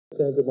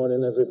Good morning,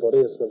 everybody.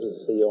 It's lovely to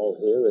see you all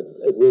here.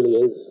 It really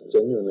is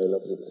genuinely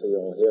lovely to see you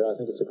all here. I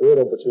think it's a great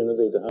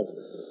opportunity to have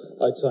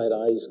outside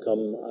eyes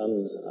come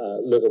and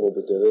look at what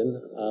we're doing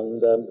and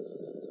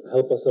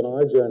help us on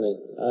our journey.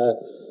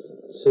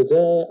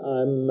 Today,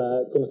 I'm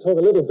going to talk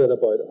a little bit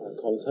about our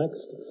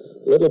context,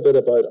 a little bit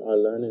about our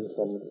learning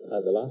from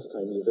the last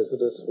time you visited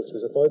us, which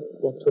was about,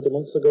 20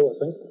 months ago, I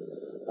think.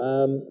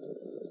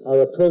 Our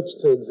approach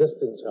to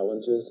existing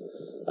challenges,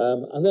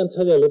 and then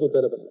tell you a little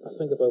bit about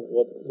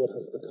what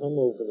has become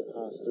over the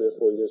past 3 or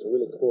 4 years a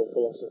really core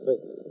philosophy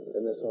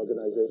in this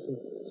organisation.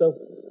 So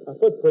our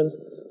footprint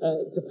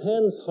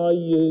depends how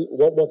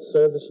what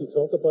service you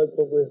talk about,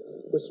 but we're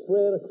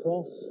spread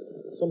across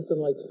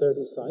something like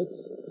 30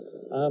 sites.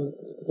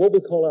 What we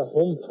call our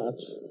home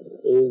patch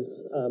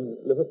is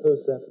Liverpool,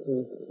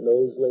 Sefton,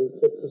 Knowsley,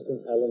 bits of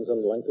St Helens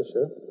and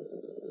Lancashire.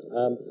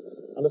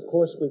 And of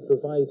course we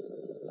provide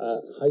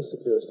high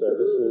secure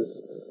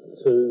services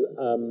to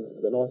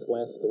the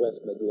Northwest, the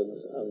West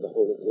Midlands and the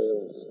whole of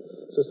Wales.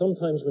 So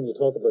sometimes when you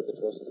talk about the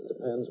trust, it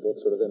depends what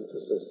sort of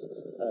emphasis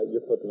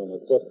you're putting on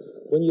it. But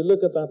when you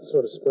look at that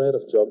sort of spread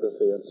of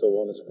geography and so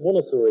on, it's one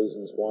of the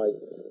reasons why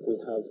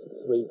we have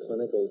 3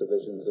 clinical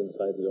divisions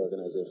inside the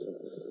organisation.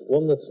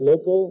 One that's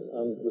local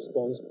and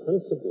responds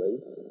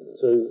principally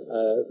to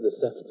the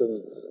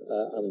Sefton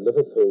and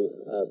Liverpool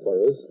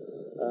boroughs,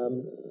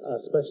 a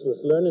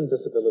specialist learning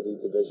disability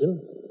division,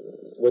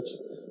 which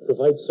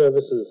provides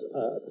services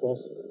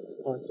across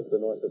parts of the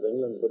north of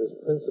England, but is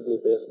principally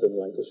based in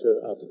Lancashire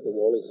at the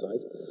Whalley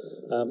site,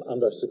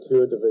 and our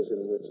secure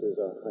division, which is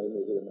our high,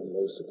 medium and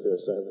low secure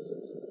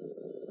services.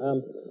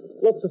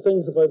 Lots of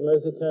things about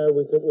Mersey Care.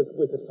 We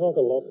could talk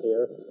a lot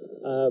here,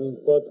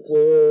 but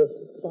we're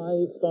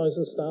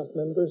 5,000 staff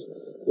members.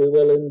 We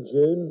will in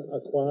June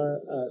acquire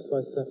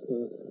South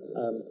Sefton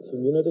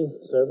Community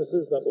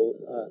Services. That will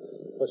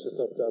push us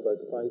up to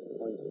about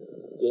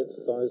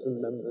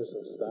 5,800 members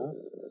of staff.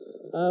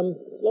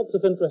 Lots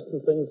of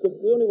interesting things.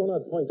 The only one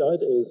I'd point out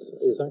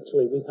is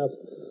actually we have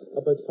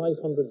about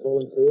 500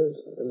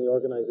 volunteers in the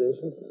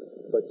organisation,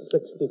 about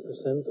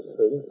 60% of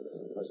whom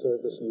are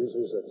service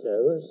users or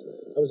carers.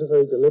 That was a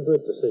very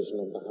deliberate decision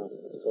on behalf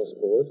of the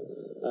Trust Board.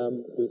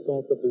 We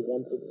thought that we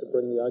wanted to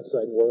bring the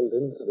outside world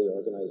into the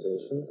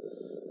organisation,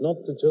 not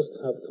to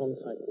just have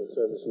contact with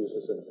service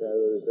users and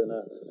carers in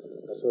a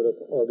sort of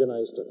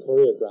organised or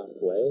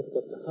choreographed way,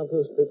 but to have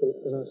those people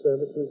in our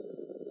services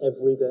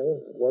every day,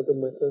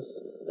 working with us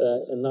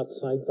in that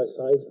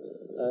side-by-side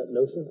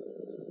notion.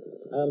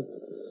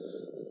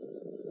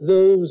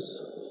 Those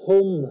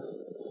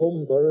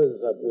home boroughs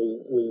that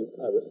we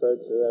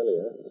referred to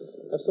earlier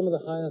have some of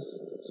the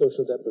highest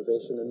social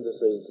deprivation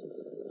indices,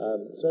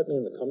 certainly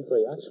in the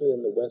country, actually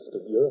in the west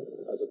of Europe,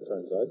 as it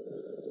turns out.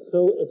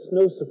 So it's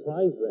no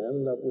surprise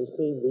then that we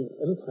see the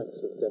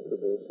impacts of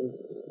deprivation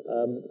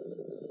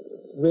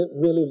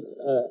really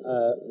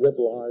writ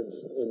large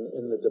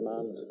in the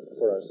demand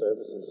for our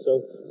services.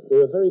 So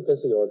we're a very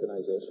busy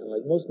organisation.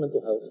 Like most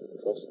mental health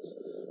trusts,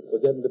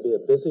 we're getting to be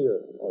a busier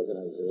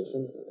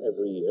organisation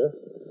every year.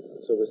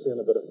 So we're seeing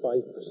about a 5%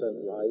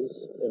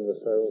 rise in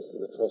referrals to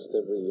the trust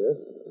every year.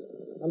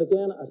 And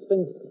again, I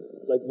think,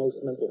 like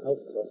most mental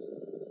health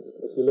trusts,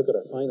 if you look at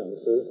our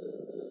finances,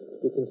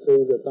 you can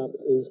see that that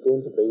is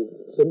going to be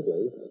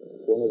simply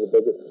one of the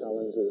biggest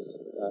challenges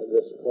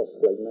this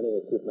trust, like many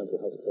acute mental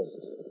health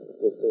trusts,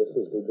 will face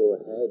as we go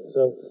ahead.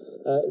 So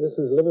this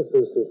is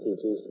Liverpool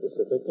CCG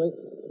specifically.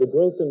 The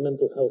growth in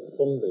mental health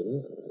funding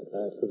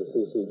for the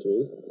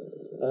CCG,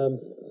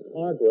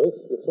 our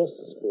growth, the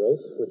trust's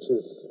growth, which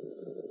is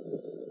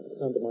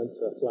tantamount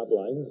to a flat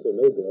line, so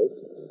no growth.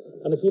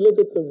 And if you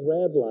look at the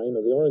red line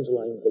or the orange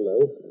line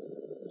below,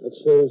 it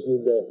shows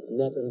you the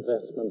net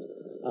investment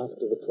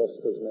after the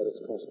trust has met its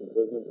cost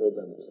improvement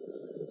programs.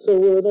 So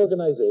we're an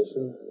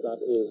organisation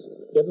that is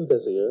getting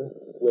busier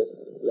with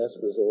less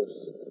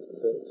resource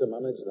to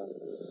manage that.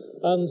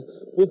 And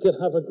we could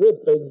have a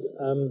great big,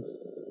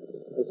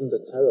 isn't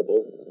it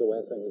terrible the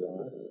way things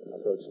are,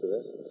 approach to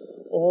this.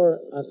 Or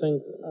I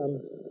think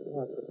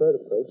our preferred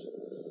approach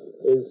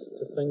is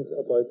to think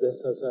about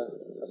this as a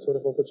sort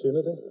of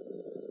opportunity,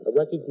 a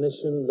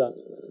recognition that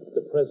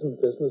the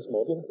present business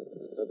model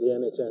that the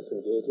NHS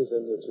engages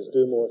in, which is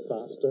do more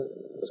faster,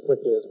 as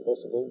quickly as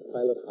possible,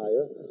 pilot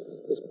higher,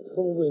 is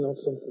probably not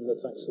something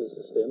that's actually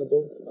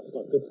sustainable. That's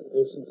not good for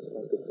patients, it's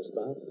not good for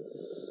staff.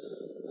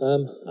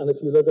 And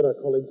if you look at our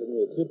colleagues in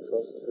the acute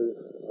trust who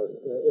are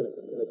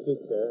in acute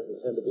care, who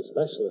tend to be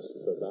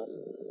specialists at that,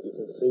 you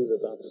can see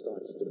that that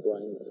starts to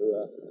grind to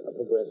a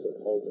progressive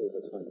halt over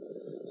time.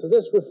 So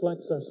this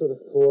reflects our sort of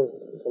core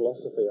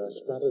philosophy, our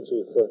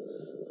strategy for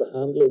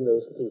handling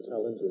those key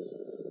challenges.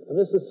 And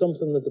this is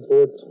something that the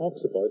board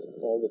talks about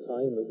all the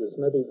time. It was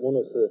maybe one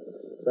of the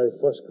very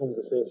first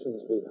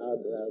conversations we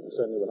had,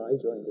 certainly when I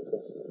joined the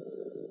trust,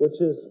 which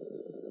is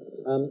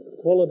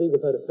quality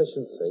without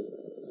efficiency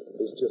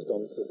is just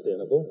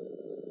unsustainable.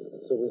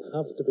 So we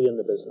have to be in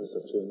the business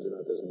of changing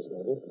our business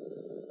model.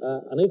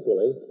 And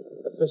equally,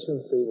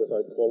 efficiency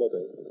without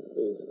quality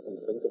is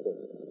unthinkable.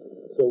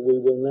 So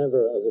we will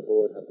never, as a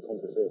board, have a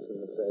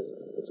conversation that says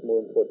it's more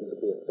important to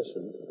be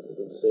efficient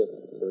than safe,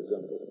 for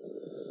example.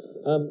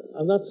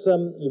 And that's,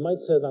 you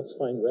might say that's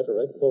fine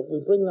rhetoric, but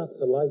we bring that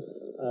to life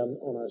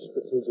on our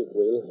strategic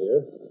wheel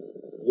here.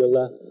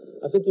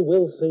 I think you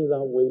will see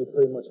that wheel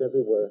pretty much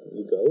everywhere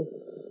you go.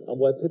 And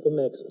while people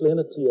may explain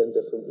it to you in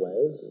different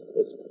ways,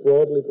 it's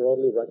broadly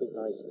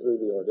recognised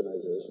through the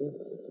organisation.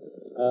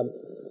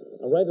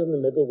 And right in the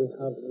middle, we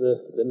have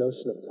the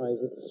notion of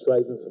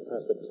striving for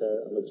perfect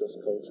care and a just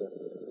culture.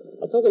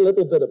 I'll talk a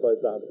little bit about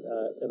that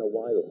in a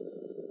while.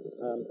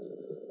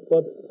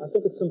 But I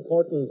think it's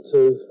important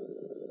to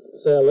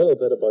say a little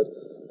bit about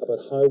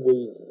how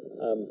we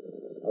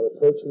are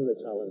approaching the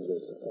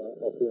challenges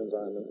of the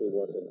environment we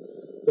work in.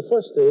 The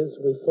first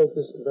is we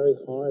focused very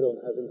hard on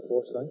having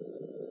foresight.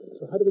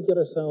 So how do we get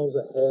ourselves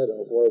ahead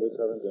of where we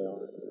currently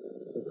are?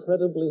 It's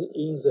incredibly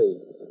easy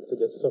to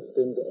get sucked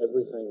into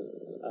everything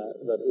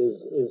that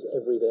is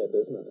everyday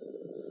business.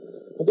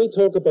 And we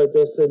talk about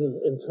this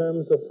in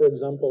terms of, for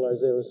example, our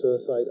zero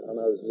suicide and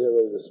our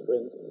zero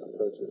restraint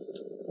approaches.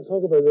 I'll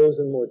talk about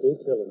those in more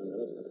detail in a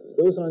minute.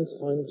 Those aren't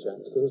sound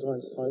checks, those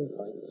aren't sound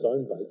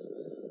bites.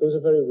 Those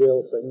are very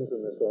real things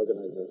in this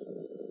organisation.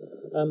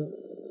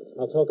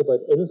 I'll talk about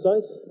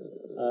insight,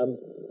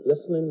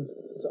 listening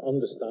to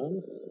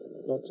understand,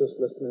 not just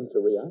listening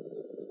to react.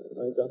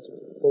 I think that's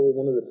probably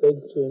one of the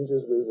big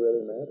changes we've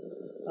really made.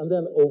 And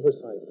then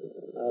oversight.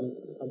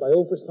 And by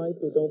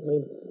oversight, we don't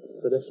mean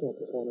traditional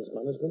performance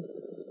management.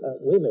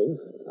 We mean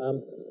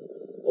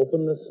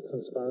openness,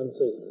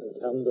 transparency, and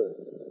candour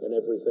in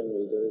everything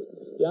we do.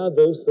 You add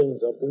those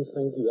things up, we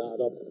think you add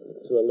up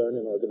to a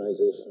learning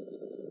organisation.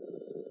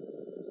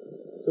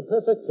 So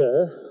perfect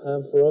care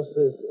for us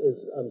is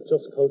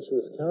just culture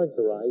is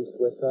characterised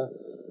with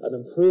an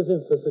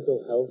improving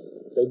physical health,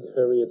 big,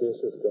 hairy,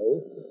 audacious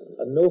goal,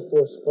 a no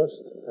force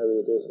first, hairy,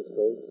 audacious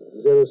goal,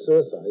 zero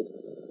suicide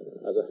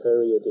as a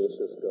hairy,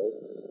 audacious goal,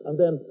 and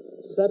then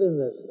setting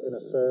this in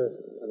a fair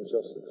and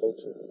just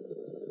culture.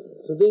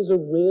 So these are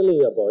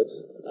really about,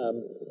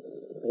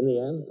 in the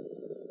end,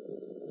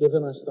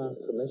 giving our staff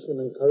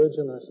permission,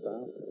 encouraging our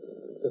staff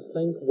to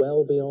think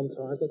well beyond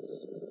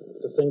targets,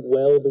 to think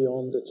well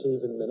beyond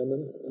achieving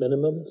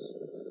minimums,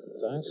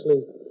 to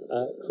actually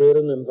create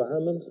an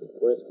environment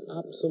where it's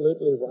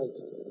absolutely right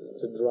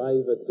to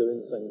drive at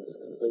doing things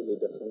completely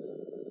differently.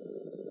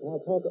 And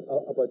I'll talk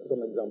about some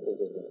examples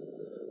of that.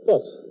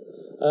 But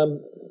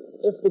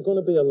if we're going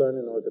to be a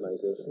learning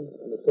organisation,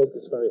 and we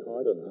focus very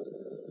hard on that,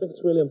 I think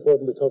it's really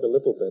important we talk a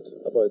little bit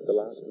about the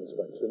last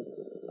inspection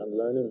and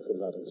learning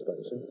from that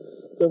inspection.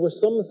 There were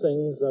some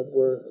things that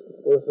were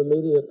of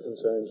immediate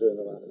concern during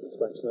the last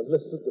inspection. I've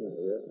listed them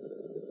here.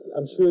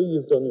 I'm sure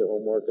you've done your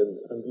homework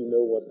and you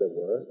know what they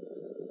were.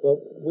 But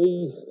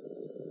we,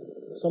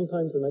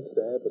 sometimes the next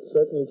day, but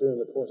certainly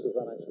during the course of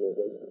that actual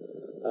week,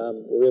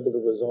 were able to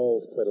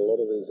resolve quite a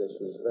lot of these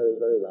issues very,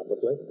 very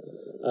rapidly.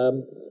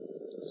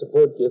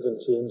 Support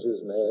given, changes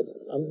made,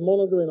 and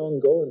monitoring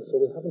ongoing. So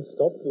we haven't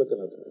stopped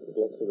looking at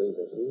lots of these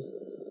issues.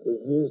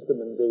 We've used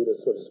them indeed as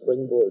sort of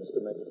springboards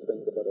to make us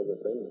think about other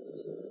things.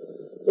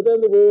 But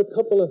then there were a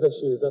couple of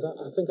issues that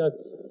I think I'd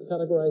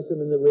categorise them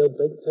in the real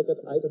big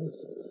ticket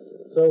items.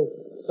 So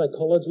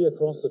psychology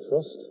across the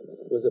trust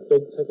was a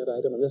big ticket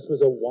item, and this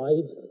was a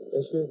wide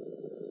issue.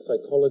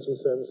 Psychology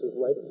services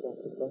right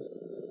across the trust.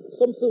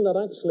 Something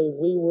that actually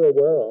we were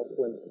aware of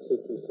when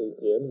CQC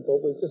came,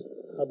 but we just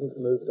hadn't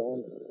moved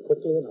on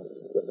quickly enough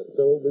with it.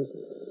 So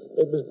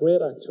it was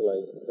great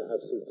actually to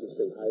have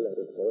CQC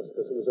highlighted for us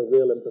because it was a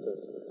real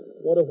impetus.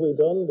 What have we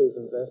done? We've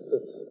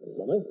invested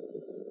money.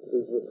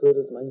 We've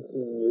recruited 19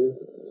 new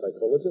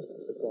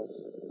psychologists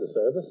across the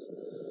service.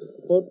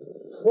 But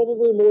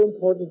probably more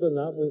important than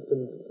that, we've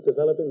been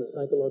developing the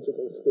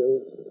psychological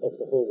skills of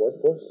the whole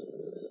workforce.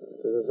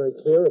 We have a very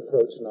clear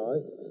approach now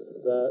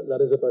that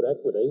is about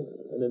equity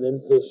in an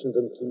inpatient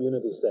and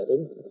community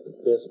setting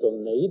based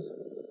on need.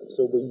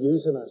 So we're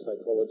using our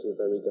psychology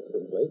very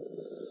differently.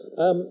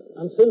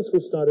 And since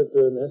we've started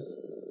doing this,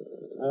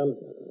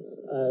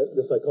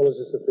 the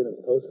psychologists have been in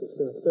post. We've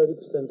seen a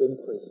 30%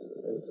 increase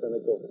in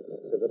clinical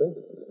activity.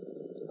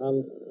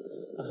 And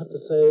I have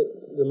to say,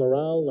 the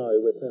morale now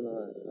within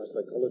our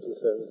psychology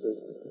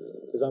services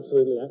is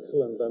absolutely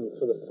excellent. And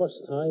for the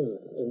first time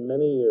in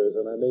many years,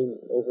 and I mean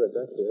over a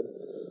decade,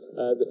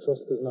 the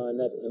Trust is now a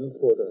net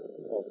importer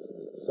of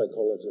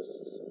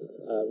psychologists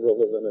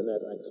rather than a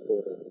net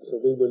exporter. So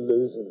we were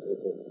losing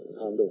people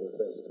hand over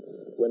fist.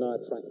 We're now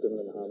attracting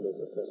them hand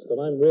over fist.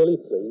 And I'm really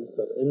pleased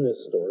that in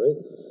this story,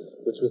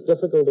 which was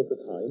difficult at the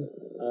time,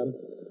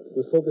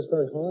 we focused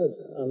very hard.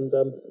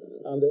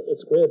 And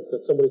it's great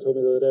that somebody told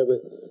me the other day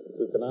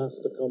we've been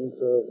asked to come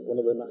to one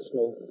of the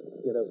national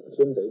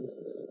shindigs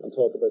and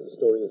talk about the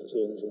story of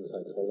change in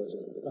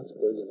psychology. That's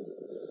brilliant.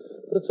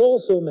 But it's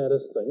also made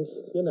us think,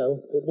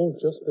 it won't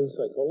just be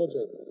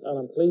psychology. And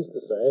I'm pleased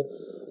to say,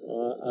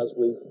 as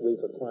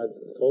we've acquired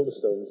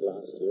Calderstones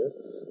last year,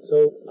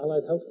 so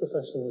allied health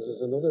professionals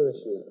is another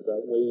issue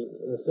that we,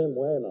 in the same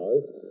way now,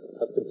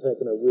 have been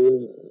taking a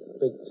really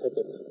big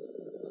ticket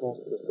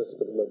across the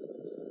system look.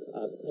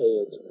 at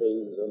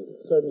AHPs, and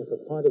certainly for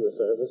part of the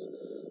service,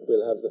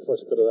 we'll have the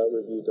first bit of that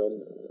review done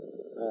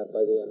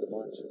by the end of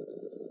March.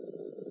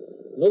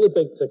 Another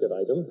big ticket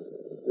item,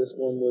 this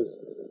one was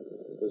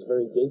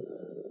very deep,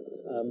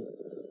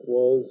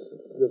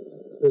 was the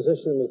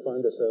position we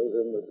found ourselves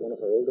in with one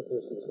of our older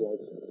patients'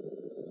 wards.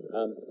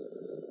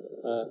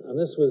 And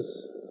this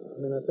was,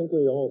 I think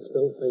we all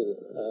still feel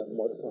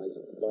mortified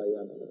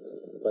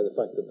by the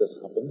fact that this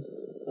happened.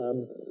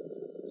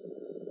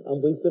 And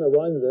we've been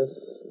around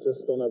this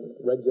just on a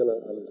regular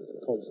and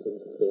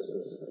constant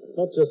basis.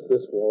 Not just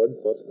this ward,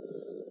 but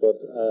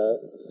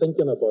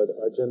thinking about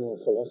our general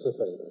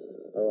philosophy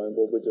around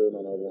what we're doing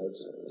on our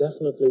wards.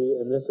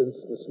 Definitely, in this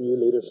instance, new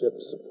leadership,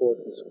 support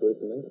and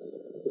scrutiny,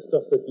 the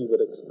stuff that you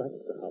would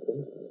expect to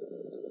happen.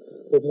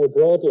 But more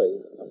broadly,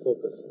 a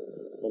focus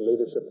on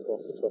leadership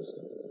across the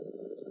trust.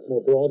 More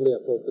broadly,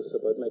 a focus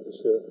about making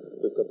sure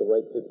we've got the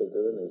right people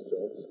doing these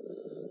jobs.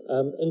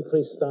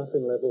 Increased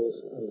staffing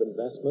levels and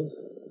investment.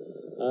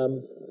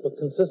 But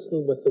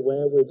consistent with the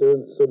way we're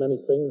doing so many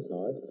things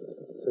now,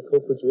 to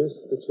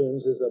co-produce the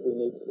changes that we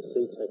need to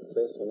see take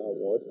place on our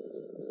ward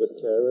with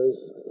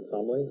carers,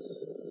 families,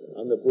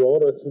 and the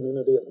broader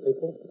community of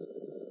people,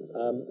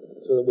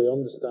 so that we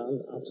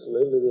understand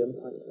absolutely the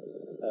impact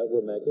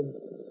we're making.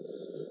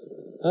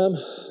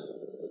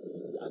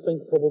 I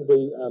think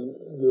probably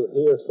you'll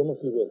hear, some of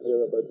you will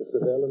hear about the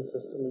surveillance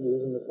system we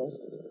use in the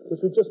trust,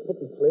 which we just put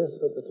in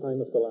place at the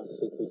time of the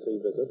last CQC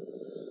visit.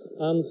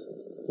 And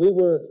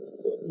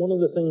one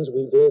of the things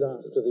we did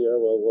after the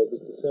Airwell Ward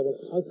was to say, well,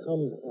 how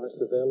come our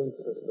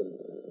surveillance system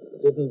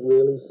didn't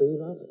really see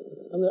that?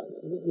 And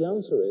the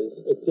answer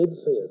is, it did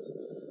see it,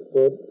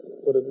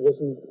 but it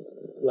wasn't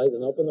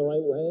lighting up in the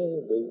right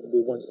way.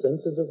 We weren't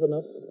sensitive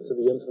enough to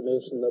the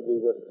information that we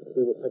were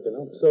picking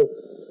up.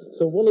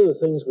 So one of the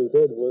things we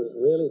did was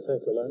really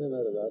take the learning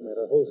out of that, made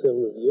a wholesale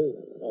review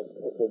of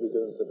what we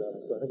do in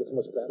surveillance. So I think it's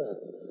much better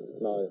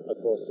now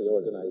across the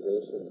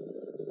organisation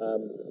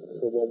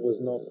for what was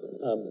not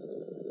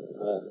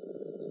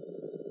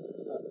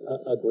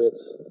a great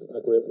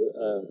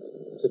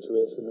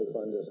situation we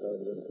found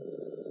ourselves in.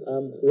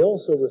 We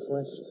also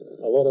refreshed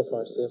a lot of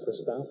our safer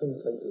staffing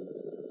thinking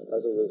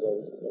as a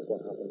result of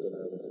what happened in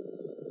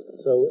Airwell.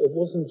 So it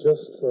wasn't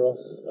just for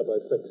us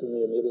about fixing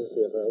the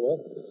immediacy of Airwell,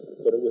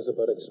 but it was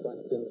about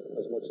extracting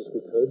as much as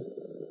we could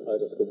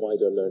out of the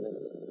wider learning.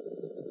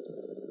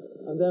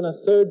 And then a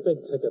third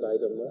big ticket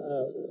item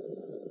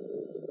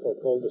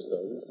called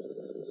Calderstones.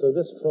 So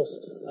this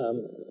trust,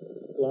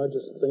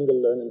 largest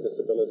single learning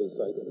disability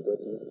site in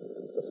Britain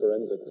for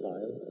forensic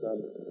clients,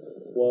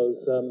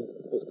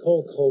 was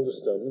called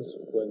Calderstones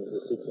when the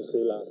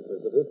CQC last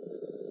visited.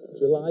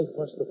 July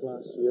 1st of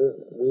last year,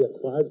 we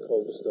acquired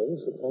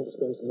Calderstones, so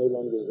Calderstones no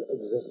longer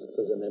exists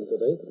as an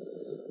entity.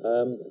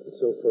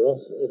 So for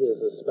us, it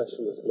is a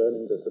specialist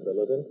learning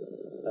disability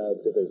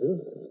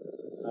division.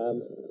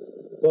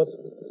 But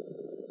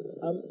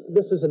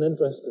this is an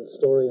interesting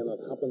story, and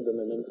it happened in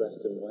an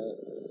interesting way.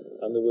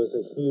 And there was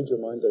a huge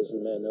amount, as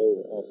you may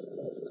know, of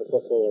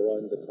kerfuffle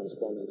around the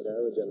transforming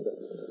care agenda,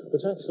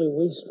 which actually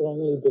we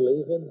strongly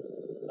believe in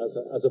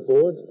as a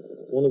board.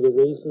 One of the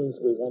reasons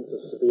we wanted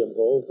to be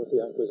involved with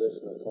the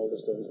acquisition of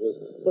Calderstones was,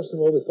 first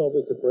of all, we thought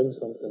we could bring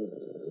something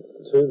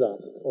to that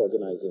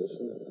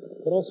organisation,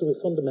 but also we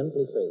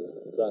fundamentally feel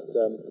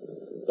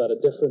that a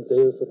different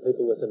deal for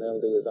people with an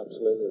LD is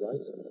absolutely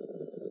right.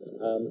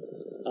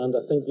 And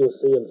I think you'll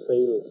see and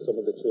feel some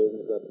of the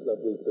changes that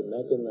we've been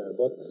making there.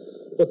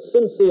 But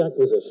since the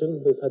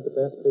acquisition, we've had the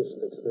best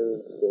patient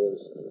experience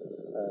scores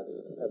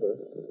ever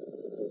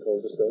in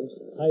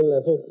Calderstones. High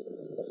level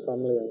of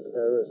family and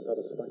carer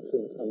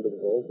satisfaction and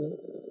involvement.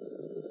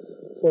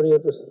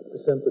 48%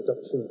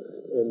 reduction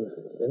in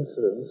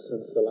incidents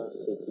since the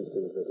last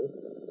CQC visit.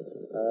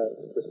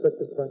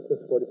 Restricted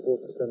practice,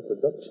 44%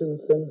 reduction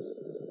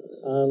since.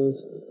 And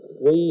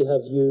we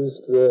have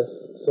used the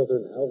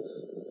Southern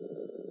Health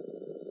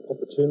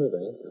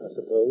opportunity, I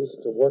suppose,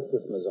 to work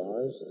with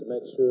Mazars to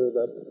make sure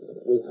that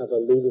we have a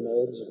leading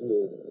edge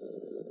view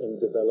in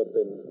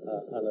developing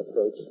an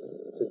approach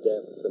to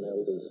deaths and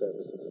LD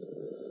services.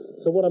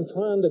 So what I'm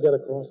trying to get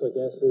across, I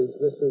guess,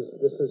 is this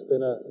has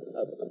been a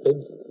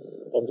big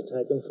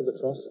undertaking for the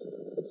Trust.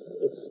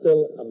 It's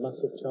still a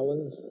massive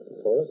challenge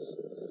for us.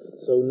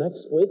 So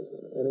next week,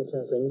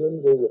 NHS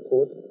England will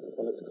report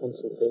on its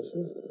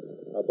consultation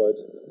about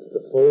the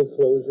full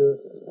closure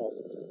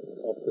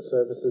of the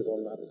services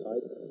on that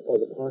site, or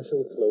the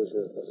partial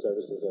closure of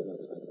services on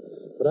that site.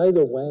 But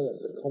either way,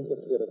 it's a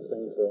complicated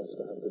thing for us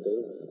to have to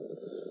deal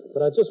with.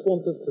 But I just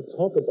wanted to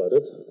talk about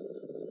it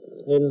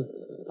in,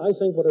 I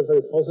think, what are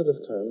very positive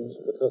terms,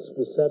 because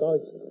we set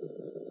out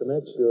to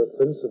make sure,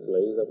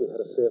 principally, that we had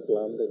a safe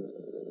landing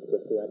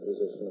with the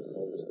acquisition of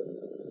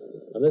Calderstones.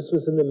 And this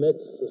was in the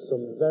midst of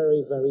some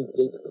very, very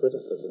deep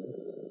criticism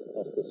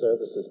of the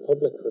services,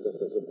 public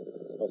criticism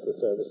of the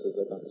services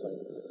at that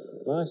site.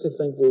 And I actually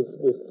think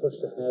we've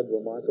pushed ahead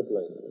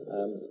remarkably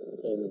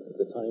in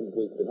the time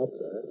we've been up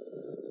there,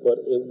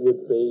 but it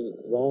would be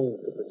wrong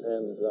to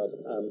pretend that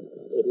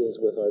it is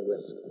without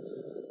risk.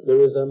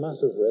 there is a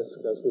massive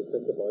risk as we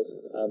think about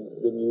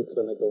the new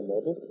clinical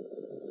model.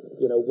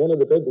 You know, one of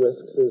the big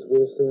risks is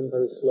we're seeing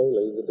very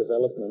slowly the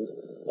development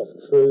of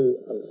true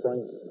and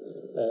frank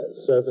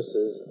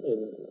services in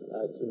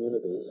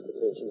communities for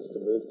patients to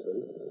move to,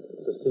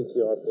 so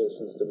CTR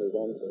patients to move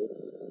on to.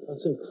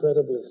 That's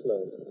incredibly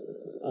slow,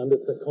 and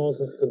it's a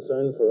cause of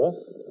concern for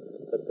us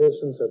that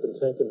patients are being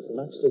taken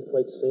from actually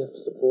quite safe,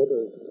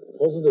 supportive,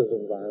 positive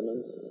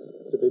environments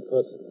to be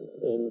put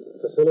in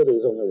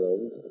facilities on their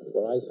own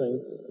where I think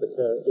the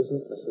care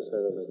isn't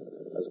necessarily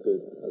as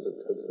good as it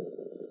could be.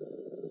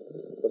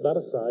 But that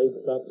aside,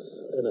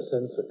 that's in a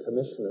sense a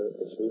commissioner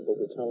issue, but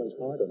we challenge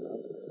hard on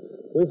that.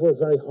 We've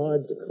worked very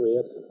hard to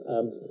create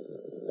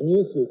a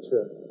new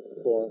future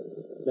for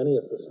many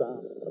of the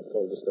staff at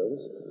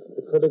Calderstones.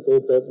 The critical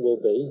bit will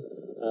be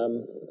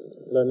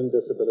learning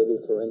disability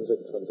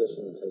forensic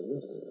transition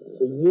teams.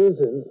 So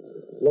using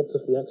lots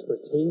of the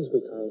expertise we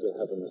currently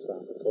have in the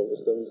staff at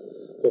Calderstones,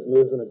 but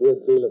moving a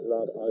great deal of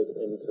that out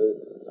into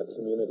a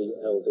community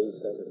LD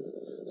setting.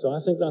 So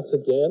I think that's,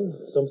 again,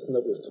 something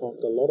that we've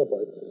talked a lot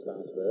about to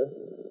staff there.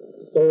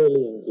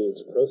 Thoroughly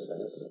engaged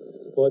process,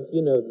 but,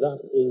 you know, that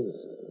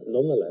is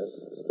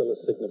nonetheless still a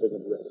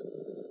significant risk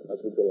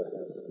as we go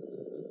ahead.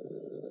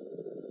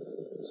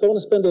 So I want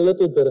to spend a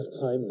little bit of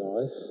time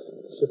now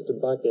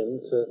shifting back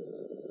into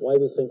why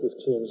we think we've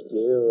changed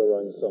gear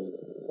around some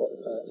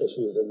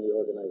issues in the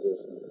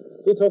organisation.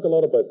 We talk a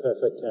lot about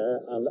perfect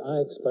care, and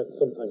I expect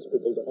sometimes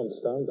people to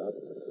understand that,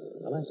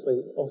 and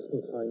actually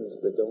oftentimes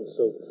they don't.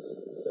 So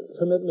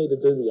permit me to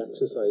do the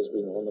exercise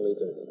we normally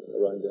do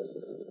around this.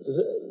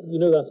 You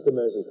know that's the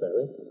Mersey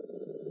ferry?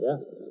 Yeah?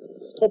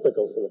 It's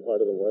topical for the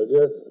part of the world.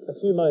 You're a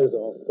few miles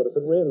off, but if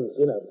it rains,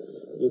 you know,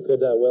 you could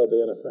well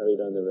be on a ferry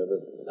down the river.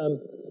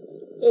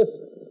 If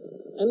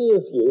any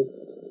of you,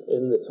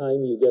 in the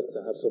time you get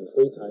to have some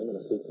free time on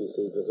a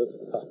CQC visit,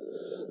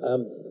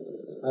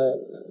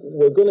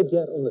 we're going to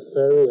get on the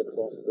ferry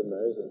across the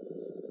Mersey.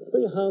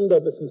 Put your hand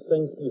up if you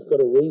think you've got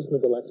a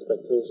reasonable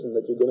expectation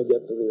that you're going to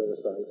get to the other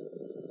side.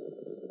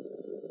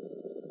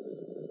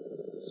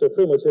 So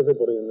pretty much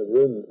everybody in the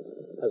room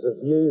has a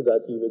view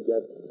that you would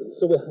get to.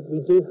 So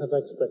we do have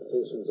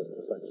expectations of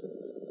perfection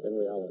in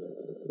reality.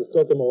 We've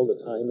got them all the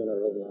time in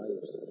our own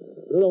lives.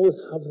 We don't always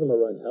have them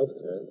around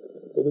healthcare,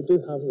 but we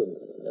do have them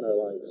in our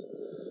lives.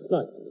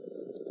 Now,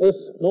 if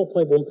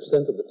 0.1%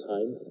 of the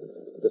time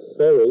the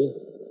ferry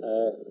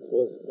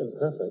was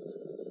imperfect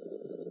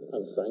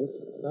and sank,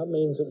 that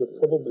means it would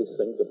probably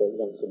sink about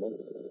once a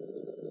month.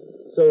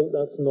 So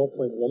that's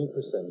 0.1%.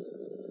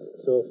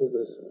 So if it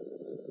was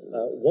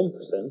 1%,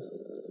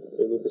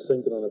 it would be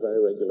sinking on a very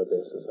regular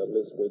basis, at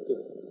least weekly.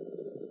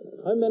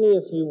 How many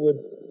of you would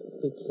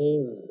be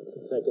keen to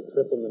take a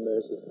trip on the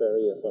Mersey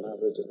ferry if on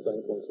average it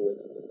sank once a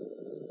week?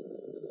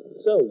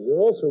 So you're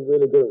also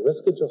really good at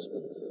risk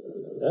adjustment,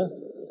 yeah?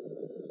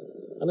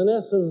 And in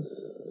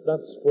essence,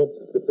 that's what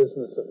the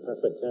business of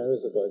perfect care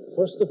is about.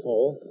 First of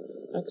all,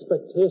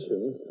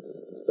 expectation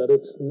that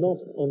it's not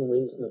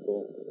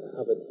unreasonable to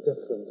have a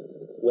different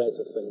way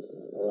to think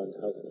around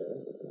healthcare.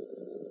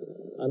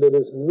 And it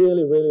is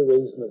really, really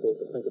reasonable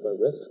to think about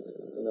risk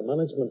and the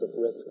management of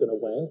risk in a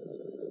way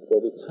where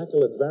we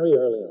tackle it very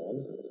early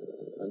on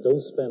and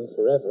don't spend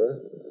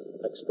forever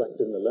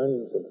extracting the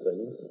learning from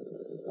things.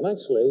 And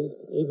actually,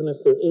 even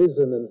if there is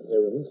an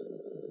inherent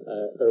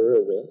error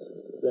rate,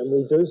 then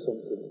we do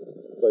something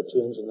about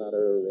changing that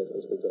error rate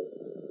as we go.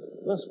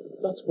 And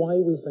that's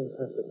why we think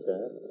perfect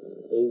care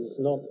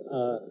is not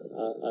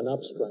an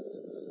abstract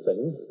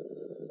thing,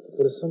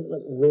 but is something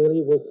that really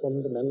will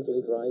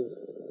fundamentally drive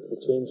the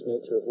change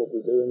nature of what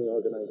we do in the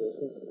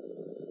organisation.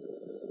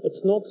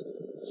 It's not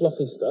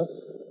fluffy stuff.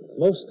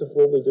 Most of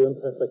what we do in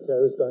perfect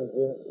care is down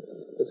here.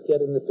 It's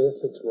getting the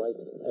basics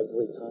right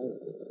every time.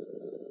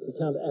 You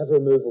can't ever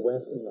move away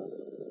from that.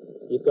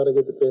 You've got to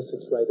get the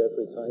basics right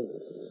every time.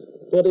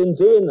 But in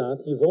doing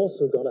that, you've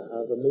also got to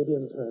have a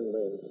medium-term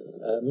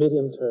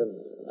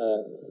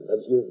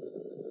view.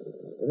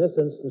 In this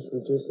instance,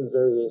 reducing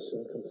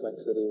variation,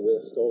 complexity,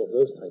 waste, all of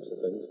those types of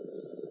things.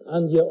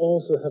 And you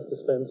also have to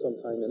spend some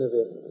time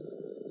innovating.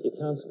 You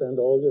can't spend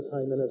all your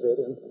time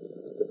innovating.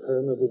 The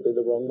pyramid would be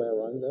the wrong way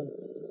around then.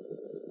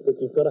 But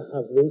you've got to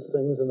have these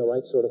things in the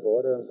right sort of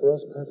order. And for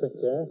us,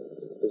 perfect care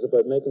is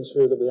about making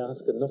sure that we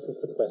ask enough of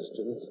the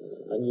questions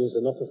and use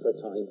enough of our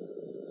time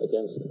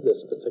against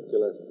this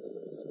particular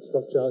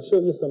structure. I'll show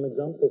you some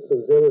examples.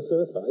 So zero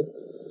suicide,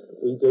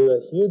 we do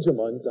a huge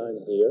amount down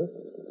here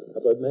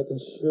about making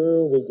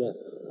sure we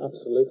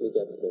absolutely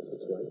get the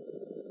basics right.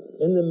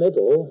 In the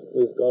middle,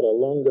 we've got a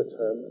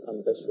longer-term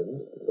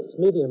ambition, but it's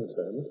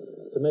medium-term,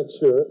 to make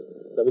sure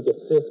that we get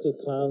safety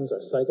plans,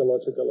 our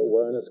psychological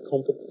awareness,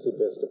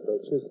 competency-based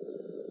approaches.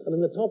 And in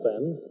the top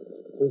end,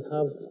 we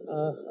have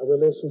a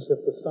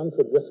relationship with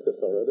Stanford Risk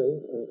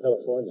Authority in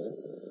California,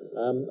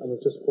 and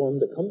we've just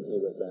formed a company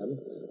with them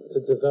to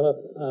develop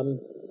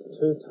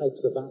two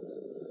types of app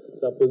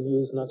that will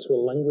use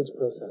natural language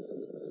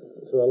processing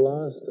to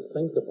allow us to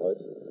think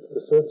about the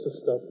sorts of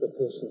stuff that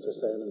patients are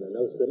saying in their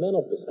notes. They may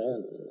not be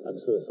saying, I'm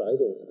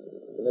suicidal.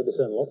 They may be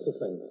saying lots of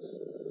things.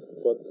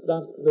 but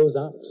those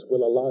apps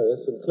will allow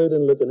us,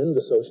 including looking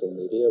into social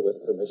media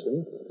with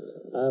permission,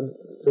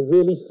 to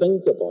really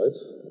think about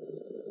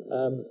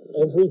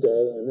every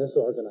day in this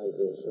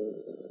organisation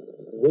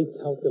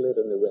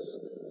recalculating the risk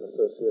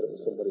associated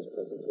with somebody's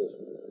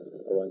presentation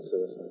around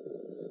suicide.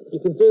 You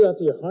can do that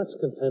to your heart's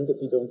content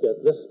if you don't get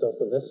this stuff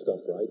and this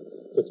stuff right,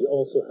 but you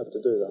also have to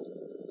do that.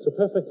 So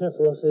Perfect Care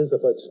for us is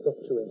about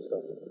structuring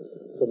stuff,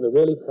 from the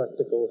really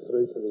practical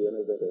through to the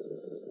innovative.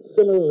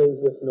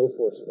 Similarly with No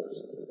Force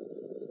First.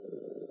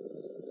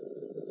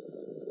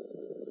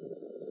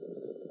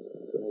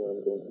 Don't know where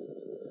I'm going.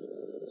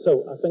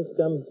 So I think,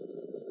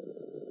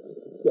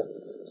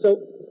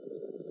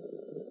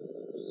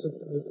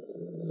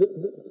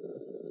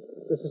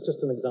 this is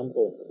just an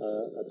example,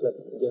 a clip,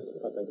 GIF,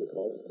 I think we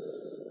call it,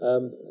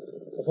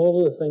 of all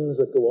of the things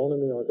that go on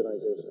in the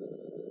organisation.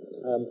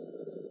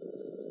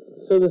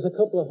 So there's a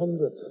couple of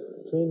hundred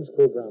change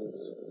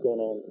programs going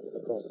on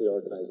across the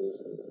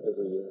organisation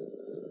every year.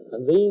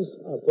 And these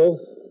are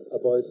both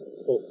about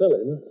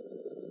fulfilling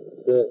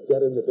the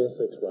getting the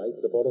basics right,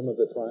 the bottom of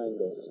the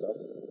triangle stuff,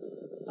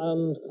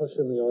 and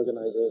pushing the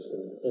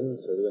organisation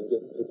into and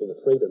giving people the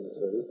freedom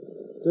to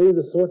do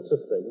the sorts of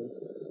things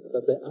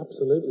that they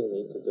absolutely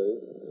need to do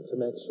to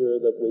make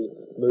sure that we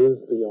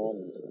move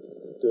beyond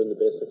doing the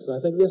basics. And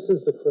I think this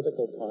is the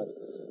critical part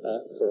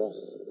for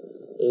us,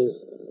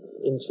 is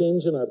in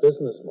changing our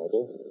business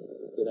model.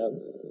 You know,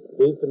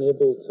 we've been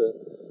able to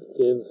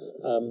give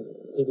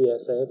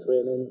PDSA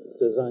training,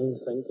 design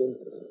thinking,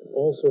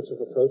 all sorts of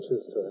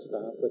approaches to our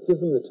staff, but give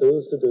them the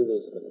tools to do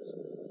these things.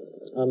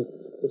 And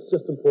it's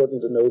just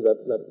important to know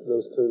that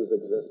those tools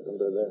exist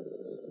and they're there.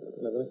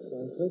 Can I have the next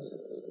slide, please?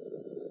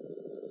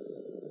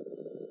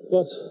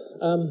 But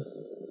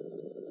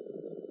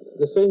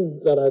the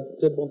thing that I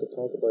did want to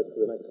talk about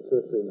for the next 2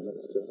 or 3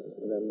 minutes just,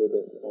 and then we'll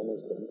be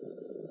almost done,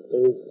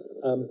 is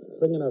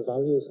bringing our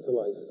values to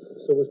life.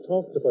 So we've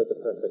talked about the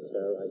Perfect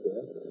Care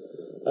idea.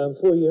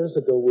 4 years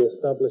ago, we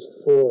established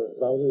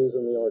 4 values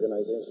in the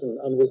organisation,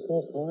 and we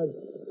thought hard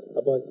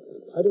about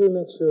how do we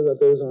make sure that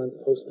those aren't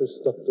posters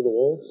stuck to the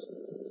walls,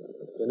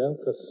 you know,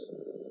 because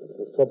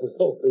we've probably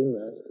all been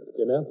there,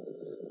 you know.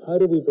 How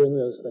do we bring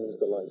those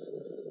things to life?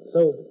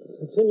 So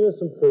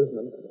continuous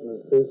improvement and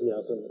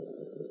enthusiasm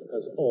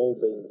has all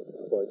been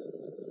about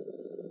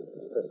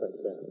Perfect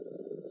Care.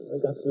 I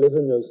think that's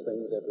living those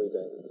things every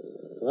day.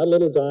 And that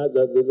little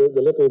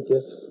the little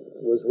GIF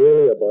was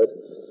really about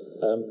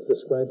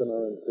describing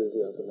our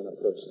enthusiasm and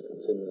approach to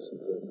continuous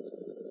improvement.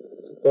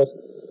 But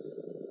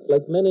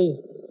like many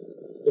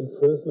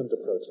improvement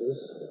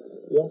approaches,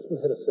 you often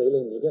hit a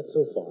ceiling, you get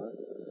so far,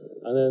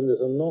 and then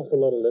there's an awful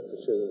lot of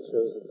literature that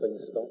shows that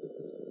things stop.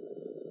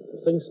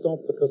 Things stop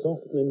because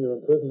often in your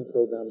improvement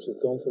programs you've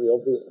gone for the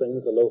obvious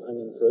things, the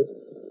low-hanging fruit,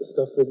 the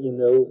stuff that you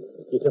know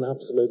you can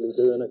absolutely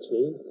do and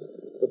achieve.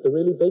 But the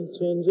really big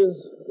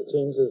changes, the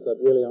changes that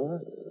really are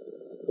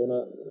going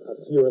to have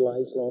fewer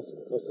lives lost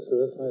because of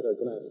suicide, are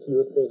going to have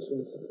fewer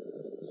patients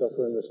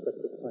suffering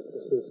restrictive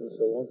practices and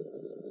so on.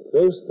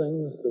 Those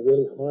things, the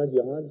really hard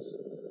yards,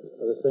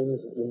 are the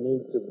things that you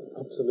need to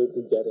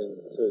absolutely get in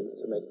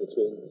to make the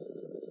change.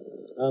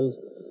 And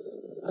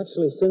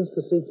actually, since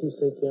the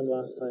CQC came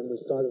last time, we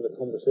started a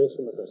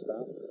conversation with our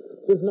staff.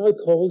 We've now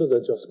called it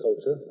a just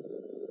culture,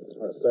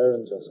 or a fair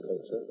and just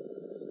culture.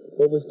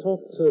 But we've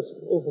talked to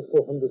over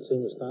 400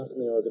 senior staff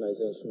in the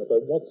organisation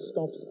about what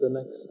stops the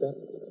next step.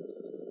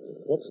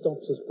 What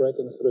stops us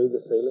breaking through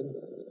the ceiling?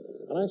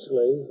 And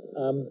actually,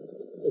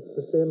 it's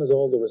the same as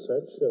all the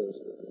research shows.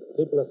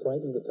 People are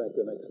frightened to take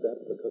the next step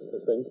because they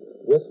think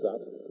with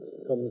that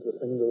comes the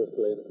finger of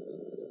blame.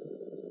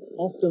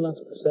 Often that's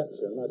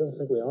perception. I don't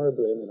think we are a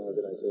blaming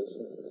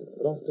organisation,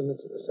 but often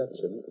it's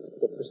perception.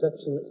 But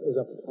perception is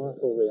a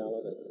powerful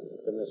reality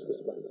in this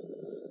respect.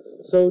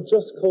 So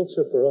just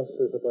culture for us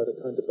is about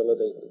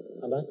accountability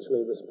and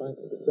actually respect.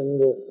 The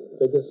single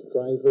biggest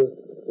driver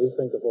we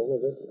think of all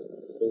of this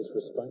is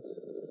respect.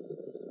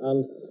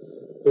 And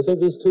we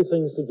think these two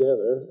things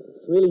together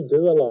really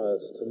do allow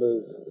us to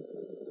move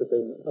to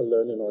being a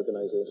learning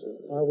organisation.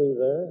 Are we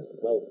there?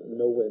 Well,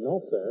 no, we're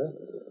not there.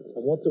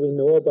 And what do we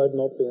know about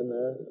not being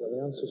there? Well, the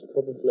answer is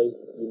probably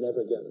you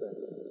never get there.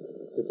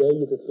 The day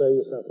you declare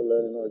yourself a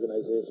learning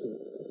organisation,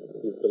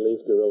 you've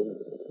believed your own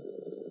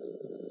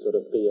sort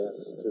of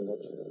BS too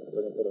much, if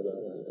I can put it that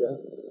way. Yeah?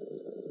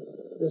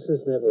 This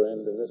is never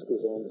ending. This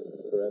goes on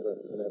forever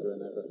and ever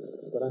and ever.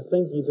 But I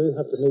think you do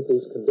have to meet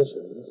these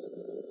conditions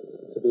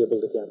to be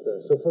able to get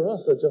there. So for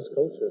us, a just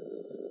culture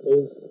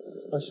is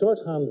a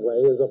shorthand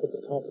way is up at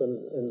the top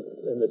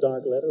in the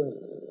dark lettering.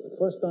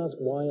 First ask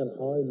why and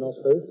how, not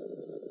who.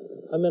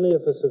 How many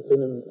of us have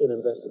been in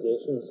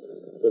investigations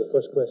where the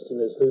first question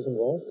is who's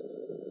involved?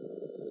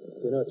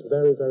 You know, it's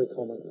very, very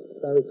common,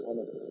 very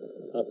common.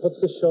 And it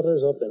puts the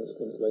shutters up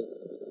instantly.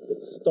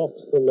 It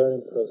stops the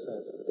learning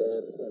process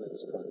dead in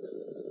its tracks.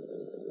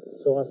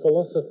 So our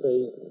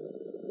philosophy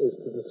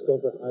is to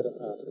discover how to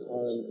ask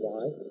how and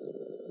why,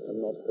 and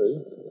not who.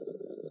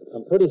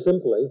 And pretty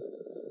simply,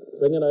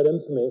 bringing out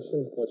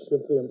information, what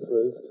should be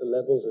improved, to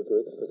levels or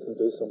groups that can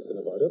do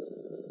something about it.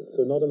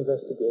 So not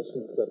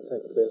investigations that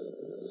take place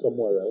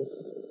somewhere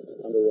else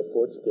and a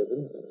report's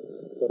given,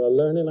 but a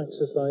learning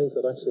exercise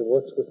that actually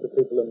works with the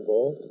people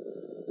involved.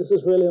 This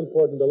is really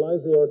important. It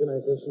allows the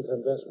organisation to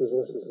invest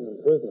resources in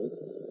improvement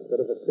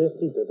that have a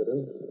safety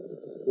dividend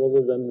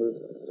rather than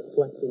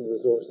deflecting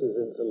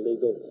resources into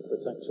legal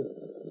protection.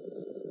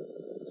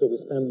 So we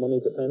spend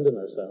money defending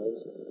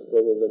ourselves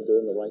rather than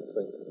doing the right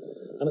thing.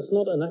 And it's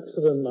not an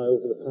accident now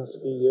over the past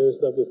few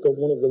years that we've got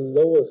one of the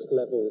lowest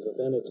levels of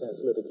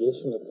NHS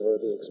litigation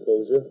authority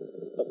exposure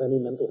of any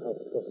mental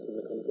health trust in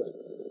the country.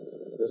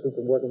 Because we've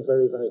been working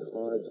very, very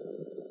hard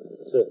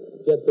to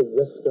get the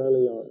risk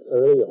early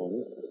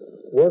on,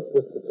 work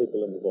with the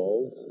people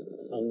involved,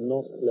 and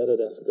not let it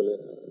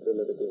escalate to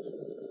litigation.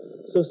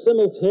 So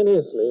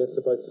simultaneously, it's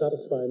about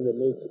satisfying the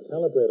need to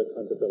calibrate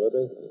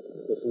accountability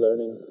with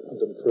learning and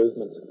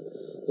improvement.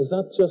 Is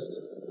that just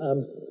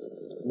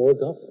more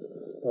guff,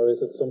 or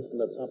is it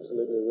something that's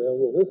absolutely real?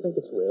 Well, we think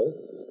it's real.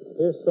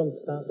 Here's some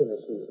staffing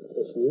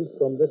issues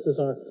from, this is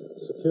our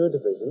secure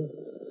division.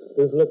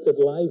 We've looked at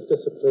live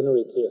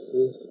disciplinary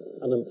cases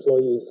and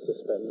employees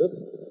suspended.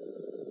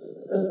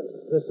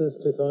 This is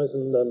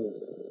 2016.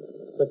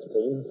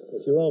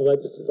 If you run it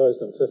out to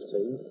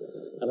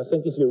 2015, and I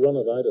think if you run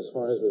it out as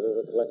far as we've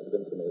ever collected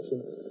information,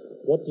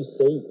 what you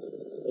see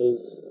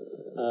is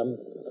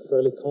a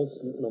fairly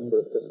constant number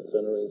of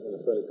disciplinaries and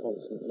a fairly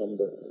constant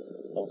number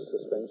of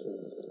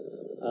suspensions.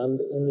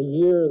 And in the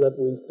year that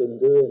we've been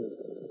doing,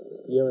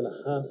 year and a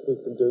half,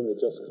 we've been doing the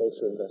Just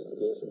Culture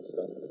investigation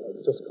stuff, or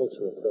the Just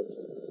Culture approach.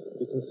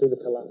 You can see the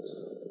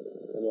collapse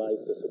in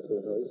live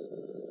disciplinaries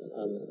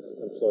and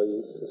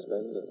employees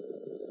suspended.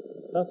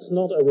 That's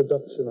not a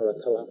reduction or a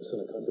collapse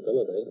in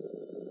accountability.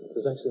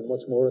 There's actually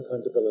much more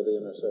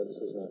accountability in our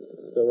services now.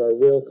 There are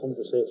real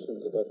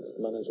conversations about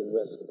managing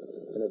risk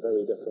in a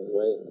very different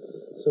way.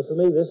 So for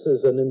me, this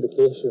is an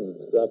indication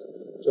that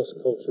Just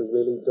Culture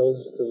really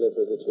does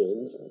deliver the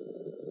change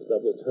that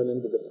will turn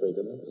into the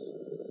freedoms,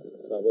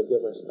 that will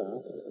give our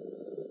staff,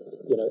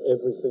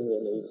 everything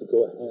they need to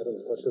go ahead and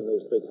push on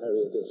those big,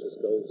 hairy, audacious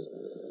goals.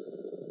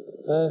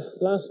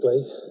 Lastly,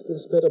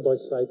 this bit about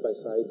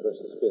side-by-side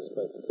versus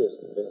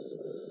face-to-face.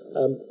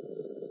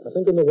 I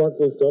think in the work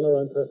we've done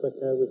around Perfect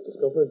Care, we've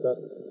discovered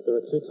that there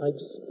are two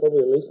types,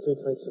 probably at least two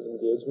types of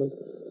engagement.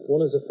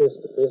 One is a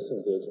face-to-face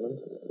engagement,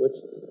 which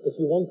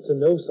if you want to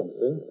know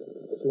something,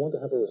 if you want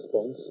to have a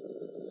response,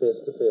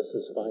 face-to-face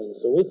is fine.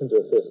 So we can do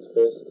a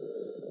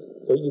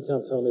face-to-face, but you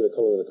can't tell me the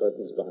colour of the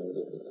curtains behind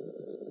you.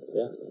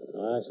 Yeah?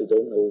 I actually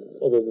don't know,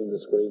 other than the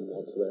screen,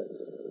 what's there.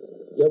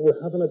 Yeah, we're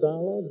having a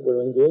dialogue,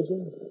 we're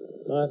engaging.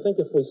 Now, I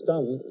think if we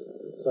stand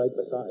side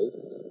by side,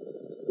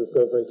 we've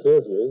got a very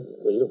clear view.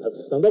 Well, you don't have to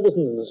stand. That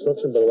wasn't an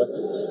instruction, by the way.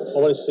 I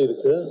want to see the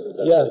curves.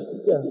 Yeah.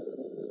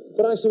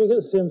 But actually, we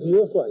get the same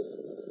view of life.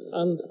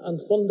 And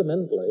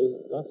fundamentally,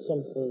 that's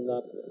something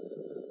that,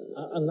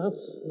 and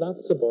that's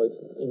about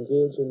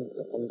engaging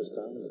to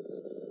understand,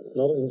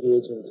 not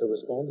engaging to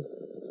respond.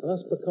 And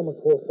that's become a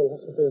core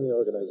philosophy in the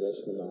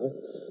organisation now.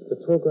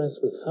 The progress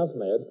we have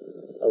made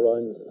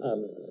around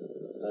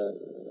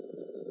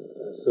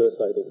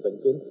suicidal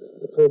thinking,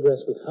 the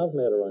progress we have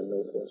made around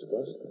No Force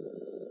First,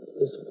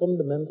 is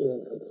fundamentally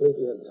and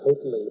completely and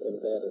totally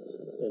embedded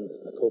in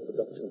a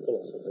co-production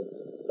philosophy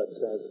that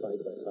says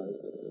side by side.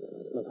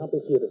 And I'm happy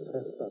for you to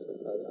test that,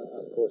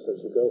 of course,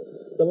 as you go.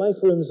 The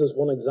Life Rooms is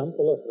one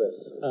example of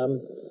this.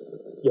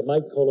 You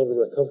might call it a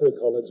recovery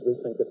college. We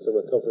think it's a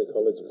recovery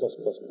college plus.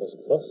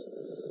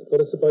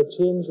 But it's about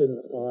changing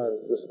our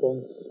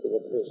response to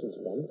what patients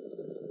want.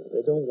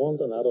 They don't want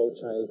an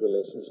adult-child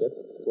relationship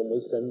when we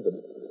send them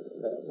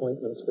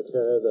appointments for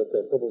care that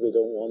they probably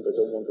don't want or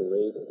don't want to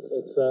read.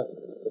 It's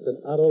an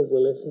adult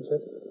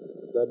relationship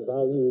that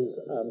values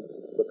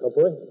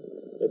recovery.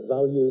 It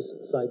values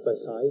side by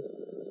side,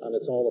 and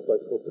it's all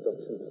about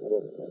co-production of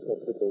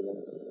what people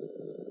want.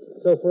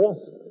 So for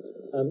us,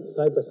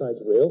 side by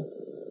side's real.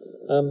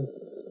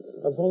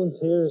 Our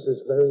volunteers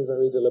is very,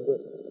 very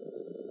deliberate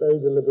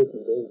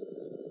indeed.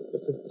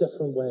 It's a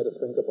different way to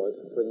think about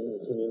bringing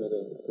the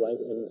community right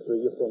in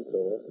through your front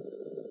door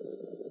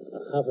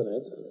and having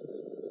it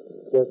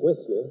work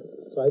with you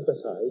side by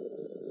side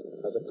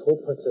as a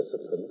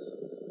co-participant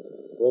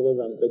rather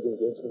than big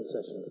engagement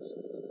sessions,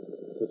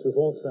 which we've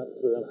all sat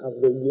through and have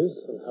their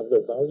use and have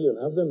their value and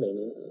have their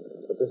meaning,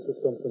 but this is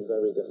something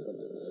very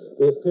different.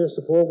 We have peer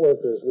support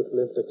workers with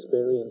lived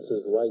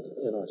experiences right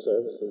in our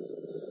services.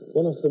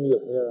 One of them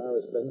you'll hear,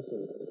 Iris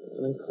Benson,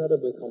 an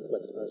incredibly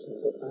complex person,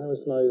 but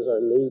Iris now is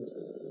our lead,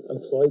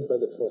 employed by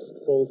the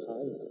Trust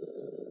full-time.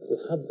 We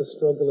had to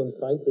struggle and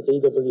fight the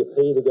DWP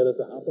to get it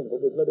to happen,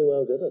 but we bloody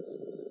well did it,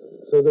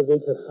 so that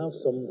we could have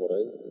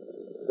somebody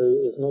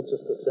who is not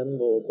just a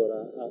symbol, but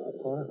a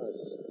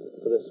powerhouse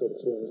for this sort of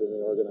change in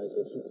the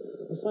organisation.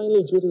 And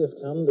finally, duty of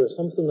candour,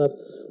 something that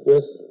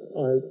with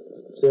our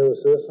zero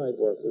suicide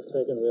work we've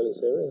taken really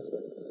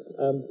seriously.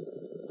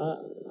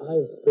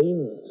 I've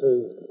been to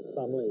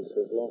families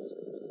who've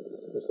lost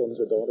their sons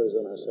or daughters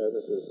in our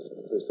services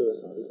through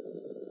suicide,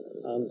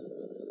 and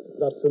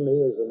that for me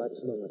is the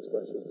maximum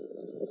expression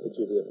of the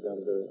duty of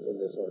candor in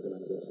this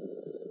organisation.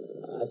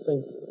 I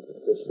think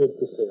they should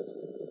be safe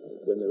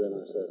when they're in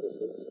our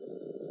services.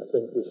 I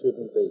think we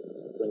shouldn't be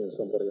bringing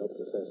somebody up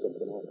to say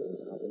something awful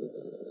has happened.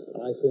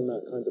 And I feel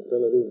that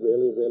accountability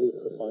really, really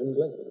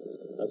profoundly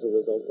as a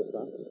result of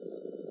that.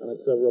 And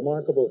it's a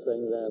remarkable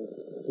thing then,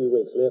 a few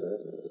weeks later,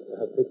 to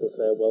have people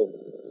say, well,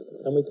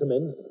 can we come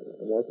in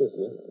and work with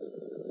you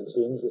and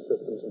change your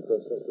systems and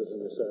processes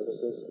and your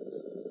services?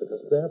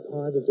 Because their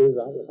power to do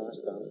that with our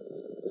staff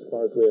is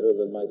far greater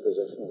than my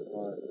positional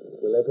power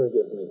will ever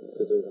give me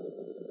to do that.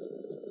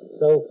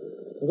 So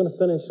I'm going to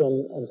finish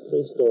on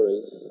 3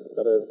 stories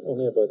that are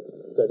only about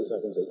 30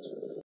 seconds each.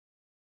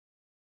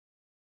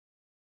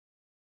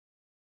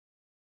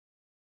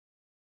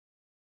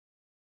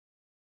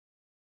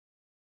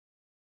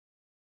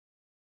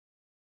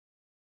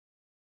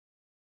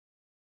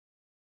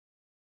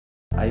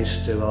 I used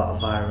to do a lot of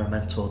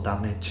environmental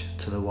damage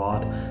to the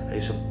ward. I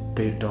used to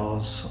boot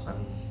doors,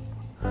 and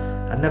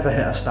I never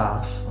hit a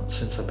staff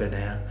since I've been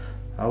here.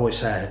 I always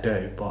say I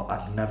do, but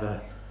I've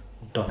never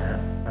done it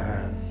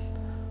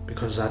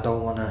because I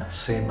don't want to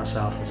see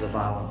myself as a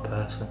violent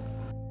person.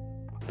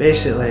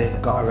 Basically, I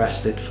got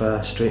arrested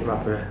for street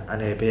robbery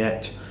and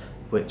ABH,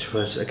 which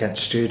was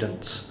against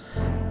students.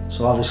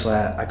 So obviously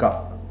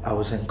I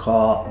was in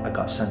court, I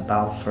got sent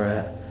down for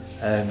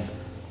it,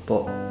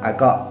 but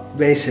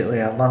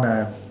I'm on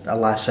a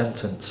life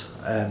sentence,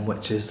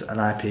 which is an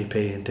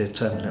IPP,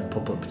 indeterminate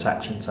public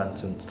protection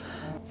sentence.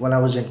 When I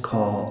was in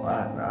court,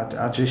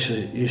 I just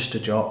used to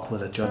joke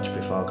with a judge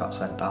before I got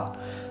sent down,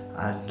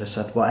 and I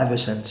said, whatever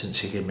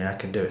sentence you give me, I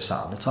can do it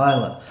sat on the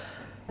toilet.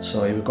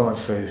 So he was going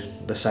through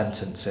the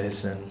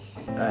sentences, and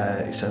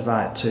he said,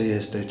 right, 2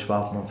 years, do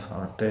 12 months. I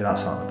went, do that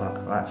sat on the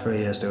back. Right, 3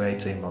 years, do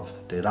 18 months.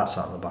 Do that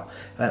sat on the back.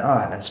 I went, all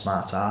right then,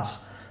 smart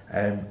ass.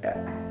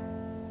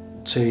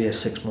 2 years,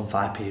 6 month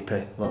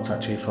IPP, looked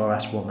at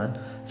G4S woman,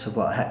 said,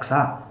 what the heck's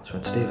that? She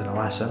went, Stephen, a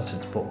life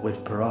sentence, but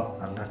with parole,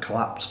 and I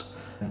collapsed.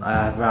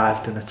 I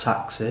arrived in a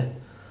taxi,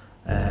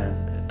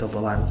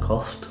 double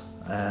handcuffed,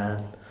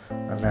 and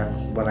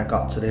then when I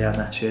got to the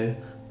MSU,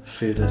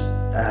 through the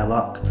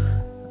airlock,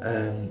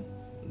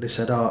 they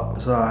said, oh,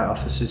 it's alright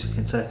officers, you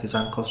can take his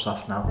handcuffs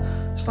off now.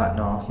 It's like,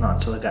 no, not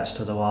until it gets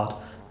to the ward.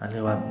 And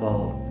he went,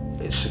 well,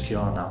 it's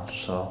secure now,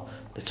 so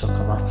they took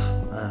him off,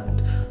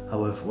 and I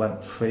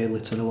went freely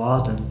to the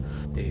ward,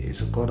 and it's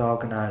a good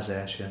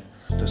organisation.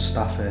 The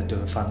staff here do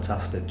a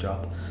fantastic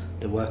job.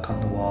 They work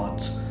on the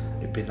wards.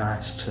 It'd be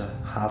nice to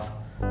have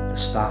the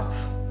staff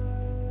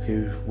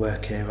who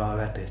work here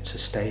already to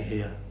stay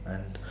here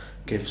and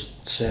give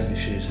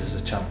service users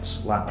a chance,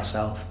 like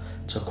myself,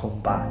 to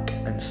come back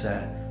and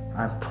say,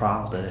 I'm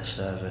proud of this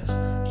service.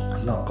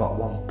 I've not got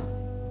one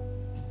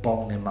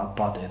bone in my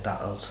body that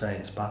I'll say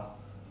it's bad.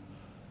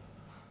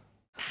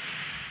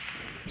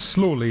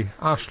 Slowly,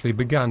 Ashley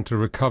began to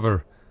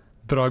recover.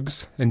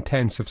 Drugs,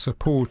 intensive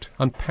support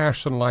and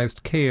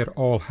personalised care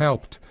all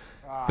helped,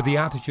 but the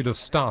attitude of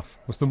staff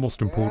was the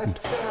most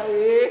important.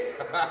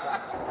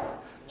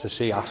 To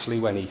see Ashley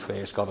when he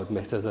first got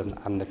admitted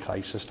and the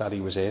crisis that he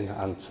was in,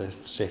 and to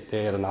sit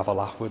there and have a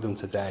laugh with him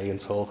today and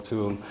talk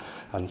to him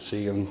and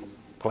see him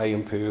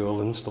playing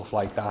pool and stuff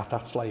like that,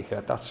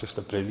 that's just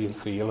a brilliant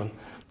feeling.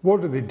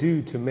 What do they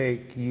do to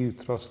make you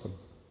trust them?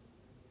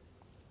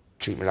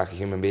 Treat me like a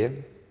human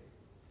being,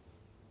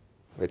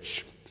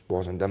 which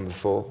wasn't done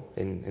before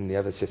in the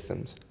other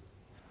systems.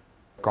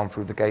 I've gone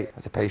through the gate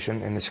as a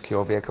patient in a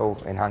secure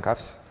vehicle in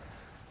handcuffs,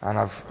 and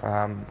I've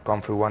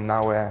gone through one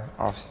now where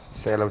I'll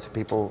say hello to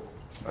people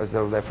as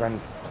though they're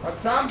friends.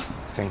 What's Sam?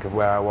 To think of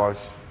where I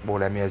was all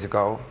them years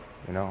ago,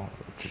 you know,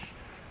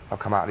 I've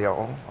come out of the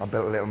auto, I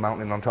built a little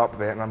mountain on top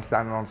of it, and I'm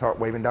standing on top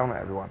waving down at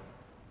everyone.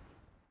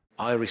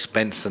 Iris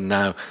Benson,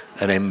 now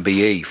an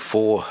MBE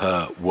for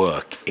her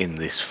work in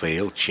this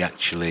field. She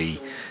actually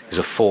is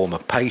a former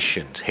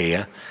patient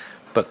here,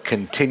 but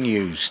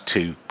continues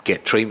to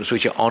get treatments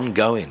which are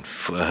ongoing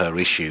for her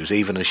issues,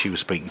 even as she was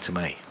speaking to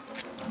me.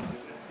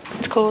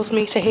 It's caused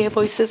me to hear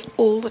voices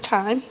all the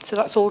time, so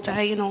that's all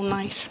day and all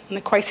night, and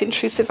they're quite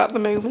intrusive at the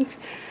moment.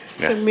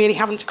 So I'm really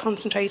having to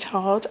concentrate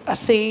hard. I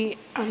see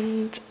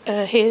and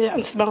hear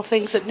and smell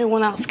things that no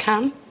one else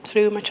can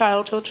through my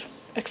childhood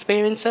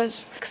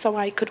experiences, so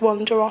I could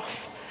wander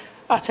off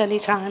at any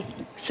time.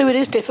 So it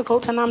is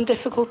difficult, and I'm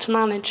difficult to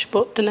manage,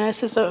 but the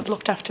nurses that have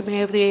looked after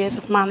me over the years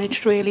have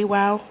managed really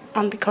well,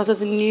 and because of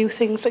the new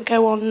things that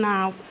go on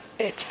now,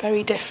 it's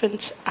very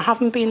different. I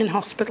haven't been in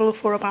hospital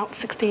for about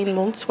 16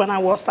 months when I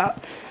was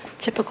that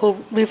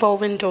typical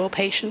revolving door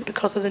patient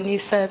because of the new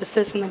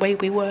services and the way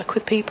we work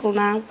with people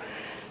now.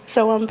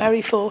 So I'm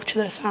very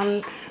fortunate,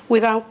 and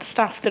without the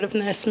staff that have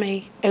nursed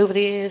me over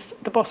the years,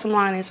 the bottom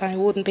line is I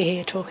wouldn't be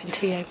here talking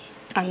to you.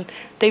 And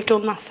they've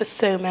done that for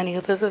so many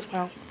others as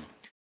well.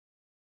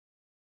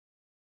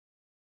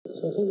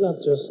 So I think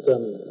that just,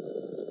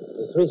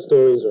 the 3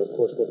 stories are of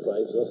course what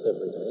drives us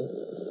every day.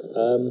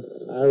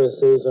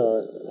 Iris is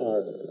our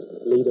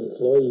lead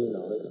employee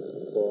now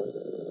for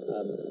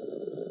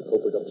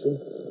co-production.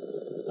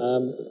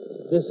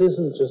 this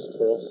isn't just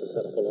for us a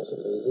set of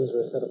philosophies, these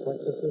are a set of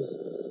practices.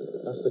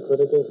 That's the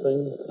critical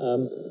thing.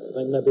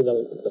 Like maybe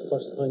the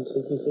first time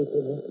CQC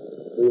came here,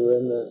 we were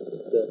in the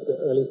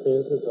early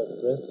phases of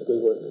this, we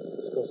were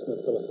discussing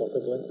it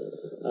philosophically.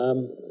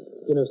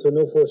 You know, so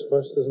No Force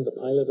First isn't a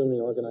pilot in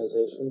the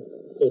organisation,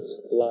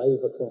 it's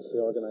live across the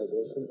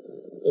organisation.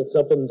 It's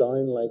up and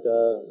down like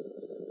a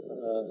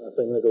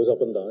thing that goes up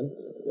and down,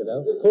 you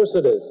know? Of course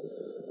it is.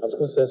 I was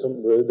going to say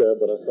something rude there,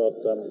 but I thought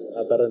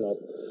I better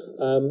not.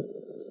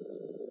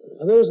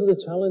 And those are the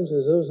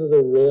challenges, those are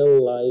the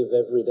real, live,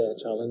 everyday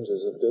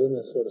challenges of doing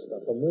this sort of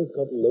stuff. And we've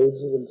got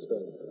loads of them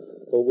still,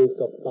 but we've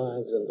got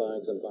bags and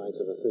bags and bags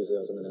of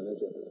enthusiasm and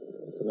energy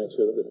to make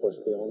sure that we push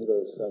beyond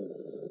those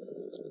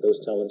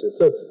challenges.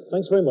 So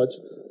thanks very much.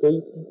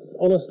 We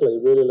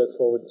honestly really look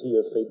forward to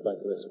your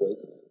feedback this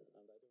week.